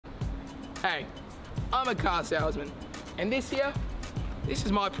Hey, I'm a car salesman, and this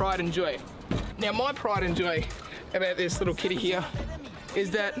is my pride and joy. Now, my pride and joy about this little kitty here is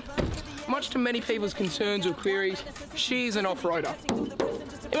that, much to many people's concerns or queries, she is an off-roader.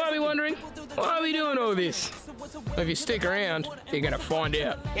 You might be wondering, why are we doing all this? Well, if you stick around, you're gonna find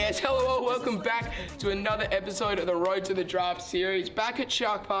out. Yes, hello all, welcome back to another episode of the Road to the Draft series. Back at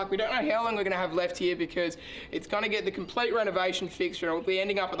Shark Park, we don't know how long we're gonna have left here because it's gonna get the complete renovation fixed and we'll be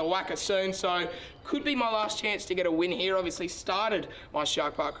ending up at the Wacker soon, so could be my last chance to get a win here. Obviously started my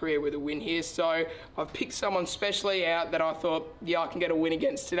Shark Park career with a win here, so I've picked someone specially out that I thought, yeah, I can get a win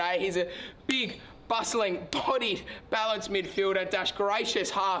against today. He's a big, bustling, bodied, balanced midfielder, dash gracious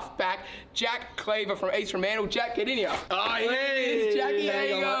half-back, Jack Cleaver from East Fremantle. Jack, get in here. Oh, here he is, Jackie. How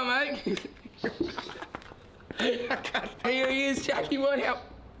you going, mate? Here he is, Jackie. What help?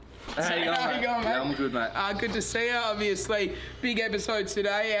 How you going, mate? Yeah, I'm good, mate. Good to see you, obviously. Big episode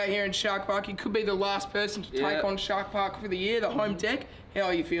today out here in Shark Park. You could be the last person to take on Shark Park for the year, the home deck. How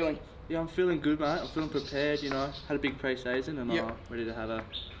are you feeling? Yeah, I'm feeling good, mate. I'm feeling prepared, you know. Had a big pre-season and I'm ready to have a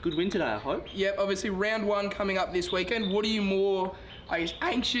good win today, I hope. Yep, obviously round one coming up this weekend. What are you more, I guess,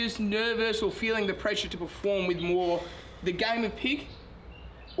 anxious, nervous, or feeling the pressure to perform with more the game of pig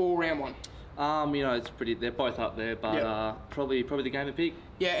or round one? You know, they're both up there, but probably the game of pig.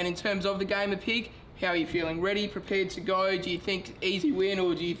 Yeah, and in terms of the game of pig, how are you feeling? Ready, prepared to go? Do you think easy win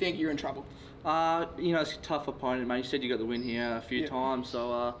or do you think you're in trouble? You know, it's a tough opponent, mate. You said you got the win here a few times,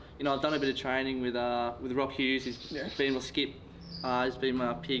 so you know, I've done a bit of training with Rock Hughes. He's been my skip. He's been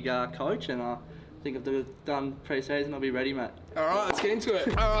my pig coach, and I think I've done pre-season. I'll be ready, mate. All right, let's get into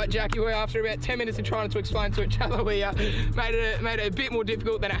it. All right, Jackie, we're after about 10 minutes of trying to explain to each other. We made it a bit more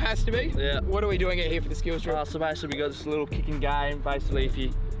difficult than it has to be. Yeah. What are we doing out here for the skills drill? So basically, we got this little kicking game. Basically, if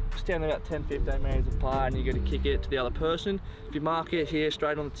you stand about 10-15 metres apart and you got to kick it to the other person. If you mark it here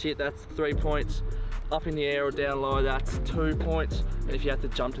straight on the tit, that's 3 points. Up in the air or down low, that's 2 points. And if you have to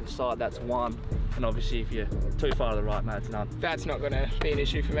jump to the side, that's 1. And obviously if you're too far to the right, mate, it's none. That's not going to be an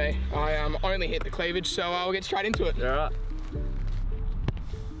issue for me. I only hit the cleavage, so I'll get straight into it. All right.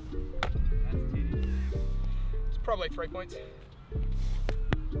 It's probably 3 points.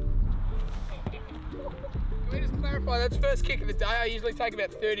 Can we just clarify, that's first kick of the day. I usually take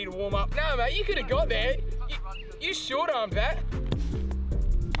about 30 to warm up. No, mate, you could have got there. You short-armed that.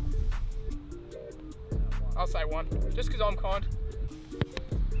 I'll say 1, just because I'm kind.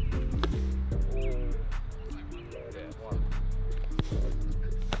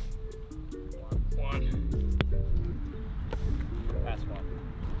 One. That's 1.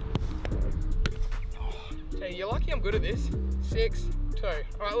 Oh, gee, you're lucky I'm good at this. 6, 2. All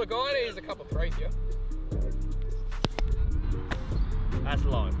right, look, all I need is a couple of 3s here. That's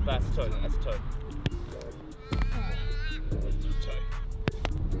low. That's 2. That's 2. 2.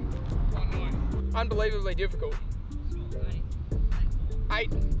 Unbelievably difficult.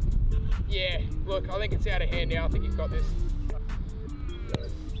 8. Yeah, look, I think it's out of hand now. I think you've got this.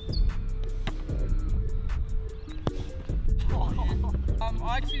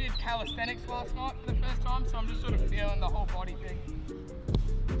 I actually did calisthenics last night for the first time, so I'm just sort of feeling the whole body thing.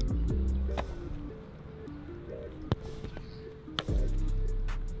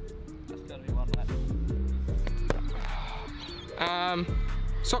 That's gotta be 1, mate.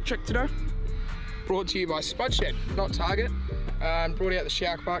 Sock trick today. Brought to you by Spud Shed, not Target. Brought out the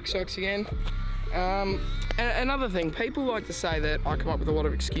Shark Park socks again. And another thing, people like to say that I come up with a lot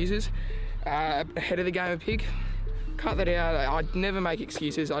of excuses ahead of the game of pig. Cut that out. I never make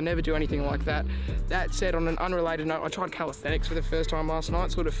excuses. I never do anything like that. That said, on an unrelated note, I tried calisthenics for the first time last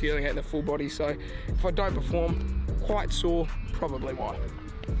night, sort of feeling it in the full body. So if I don't perform, quite sore, probably why.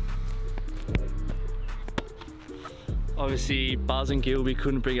 Obviously, Buzz and Gilby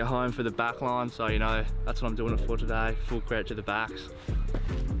couldn't bring it home for the back line, so you know, that's what I'm doing it for today. Full credit to the backs.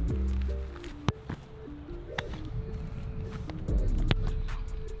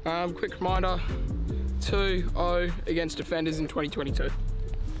 Quick reminder, 2-0 against defenders in 2022.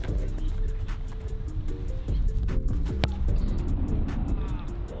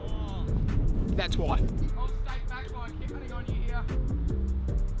 That's why. I'll stay back line, keep running on you here.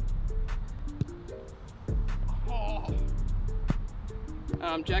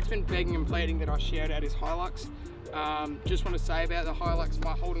 Jack's been begging and pleading that I shout out his Hilux. Just want to say about the Hilux,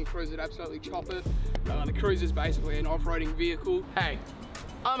 my Holden Cruiser absolutely chop it. The Cruiser's basically an off-roading vehicle. Hey,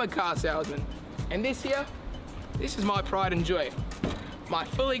 I'm a car salesman, and this is my pride and joy. My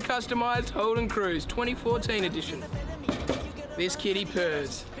fully customized Holden Cruise 2014 edition. This kitty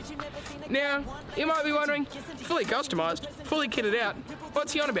purrs. Now, you might be wondering, fully customized, fully kitted out,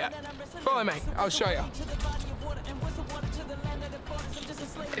 what's he on about? Follow me, I'll show you.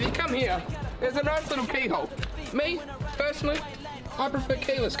 If you come down here, there's a nice little keyhole. Me, personally, I prefer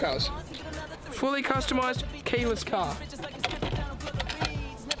keyless cars. Fully customized keyless car.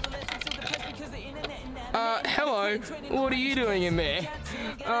 Hello, what are you doing in there?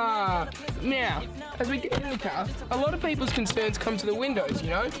 Now, as we get in the car, a lot of people's concerns come to the windows, you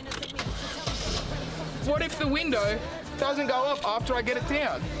know? What if the window doesn't go up after I get it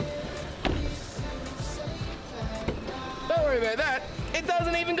down? Don't worry about that. It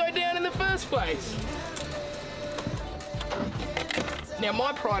doesn't even go down in the first place. Now,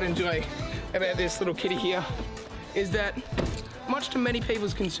 my pride and joy about this little kitty here is that, much to many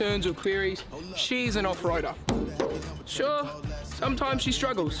people's concerns or queries, she's an off-roader. Sure, sometimes she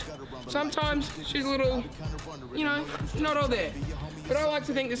struggles. Sometimes she's a little, you know, not all there. But I like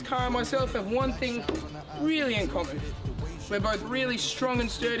to think this car and myself have one thing really in common. We're both really strong and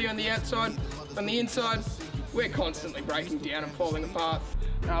sturdy on the outside. On the inside, we're constantly breaking down and falling apart.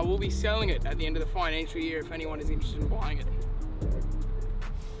 We'll be selling it at the end of the financial year if anyone is interested in buying it.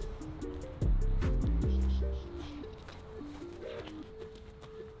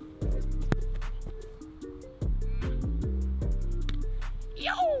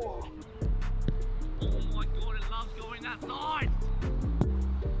 Yo! Oh my god, it loves going that side!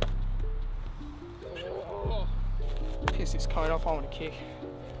 Oh. Piss this cone off, I want to kick.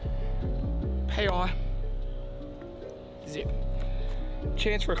 PI. Zip.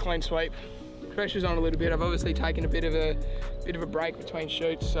 Chance for a clean sweep. Pressure's on a little bit. I've obviously taken a bit of a break between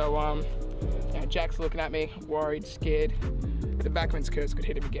shoots, so you know, Jack's looking at me, worried, scared. The backman's curse could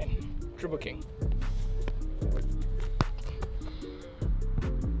hit him again. Dribble king.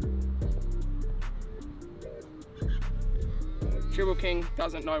 Dribble king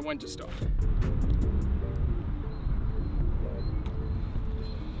doesn't know when to stop.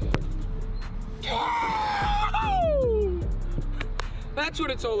 That's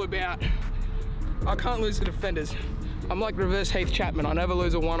what it's all about. I can't lose to defenders. I'm like reverse Heath Chapman. I never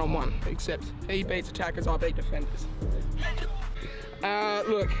lose a one-on-one, except he beats attackers, I beat defenders.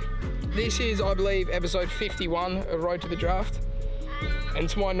 Look, this is, I believe, episode 51 of Road to the Draft. And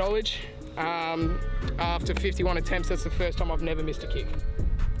to my knowledge, after 51 attempts, that's the first time I've never missed a kick.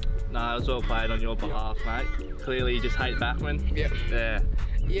 No, it was well played on your behalf, mate. Clearly you just hate backman. Yep. Yeah.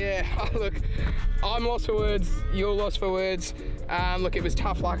 Yeah, look, I'm lost for words, you're lost for words. Look, it was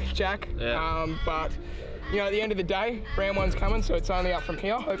tough luck, Jack. Yeah. But, you know, at the end of the day, round one's coming, so it's only up from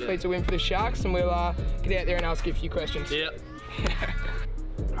here. Hopefully it's a win for the Sharks, and we'll get out there and ask you a few questions. Yep.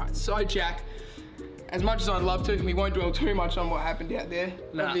 Alright, so Jack, as much as I'd love to, we won't dwell too much on what happened out there.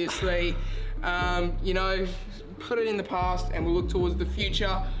 Nah. Obviously, you know, put it in the past and we'll look towards the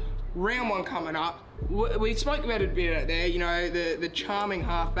future. Round one coming up. We spoke about it a bit out there, you know, the charming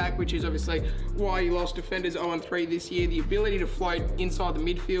halfback, which is obviously why you lost defenders 0-3 this year, the ability to float inside the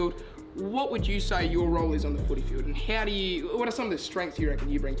midfield. What would you say your role is on the footy field, and what are some of the strengths you reckon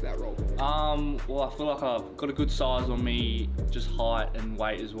you bring to that role? Well, I feel like I've got a good size on me, just height and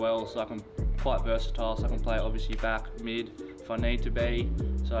weight as well, so I can quite versatile, so I can play obviously back, mid, if I need to be.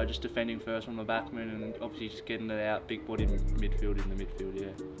 So just defending first from the backman and obviously just getting it out, big body midfield in the midfield, yeah.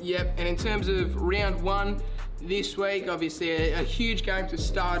 Yep, and in terms of round one this week, obviously a huge game to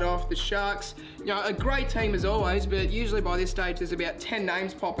start off. The Sharks, you know, a great team as always, but usually by this stage there's about 10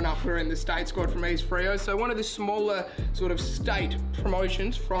 names popping up who are in the state squad from East Freo. So one of the smaller sort of state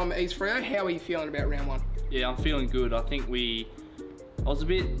promotions from East Freo. How are you feeling about round one? Yeah, I'm feeling good. I think I was a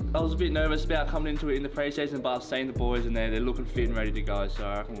bit nervous about coming into it in the pre-season, but I've seen the boys and they're looking fit and ready to go, so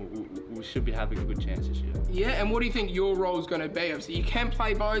I reckon we should be having a good chance this year. Yeah, and what do you think your role is going to be? Obviously, you can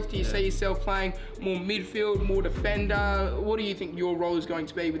play both. Do you see yourself playing more midfield, more defender? What do you think your role is going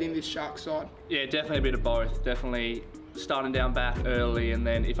to be within this Sharks side? Yeah, definitely a bit of both. Definitely starting down back early, and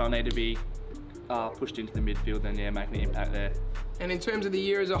then if I need to be pushed into the midfield, then yeah, making an impact there. And in terms of the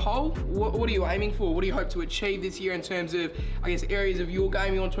year as a whole, what are you aiming for? What do you hope to achieve this year in terms of, I guess, areas of your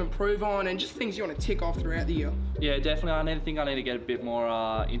game you want to improve on and just things you want to tick off throughout the year? Yeah, definitely. I need to get a bit more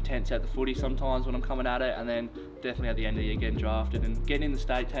intense at the footy sometimes when I'm coming at it, and then definitely at the end of the year getting drafted and getting in the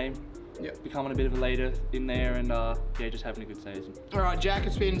state team. Yep. Becoming a bit of a leader in there and yeah, just having a good season. All right, Jack,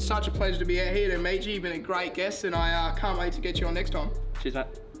 it's been such a pleasure to be out here to meet you. You've been a great guest and I can't wait to get you on next time. Cheers, mate.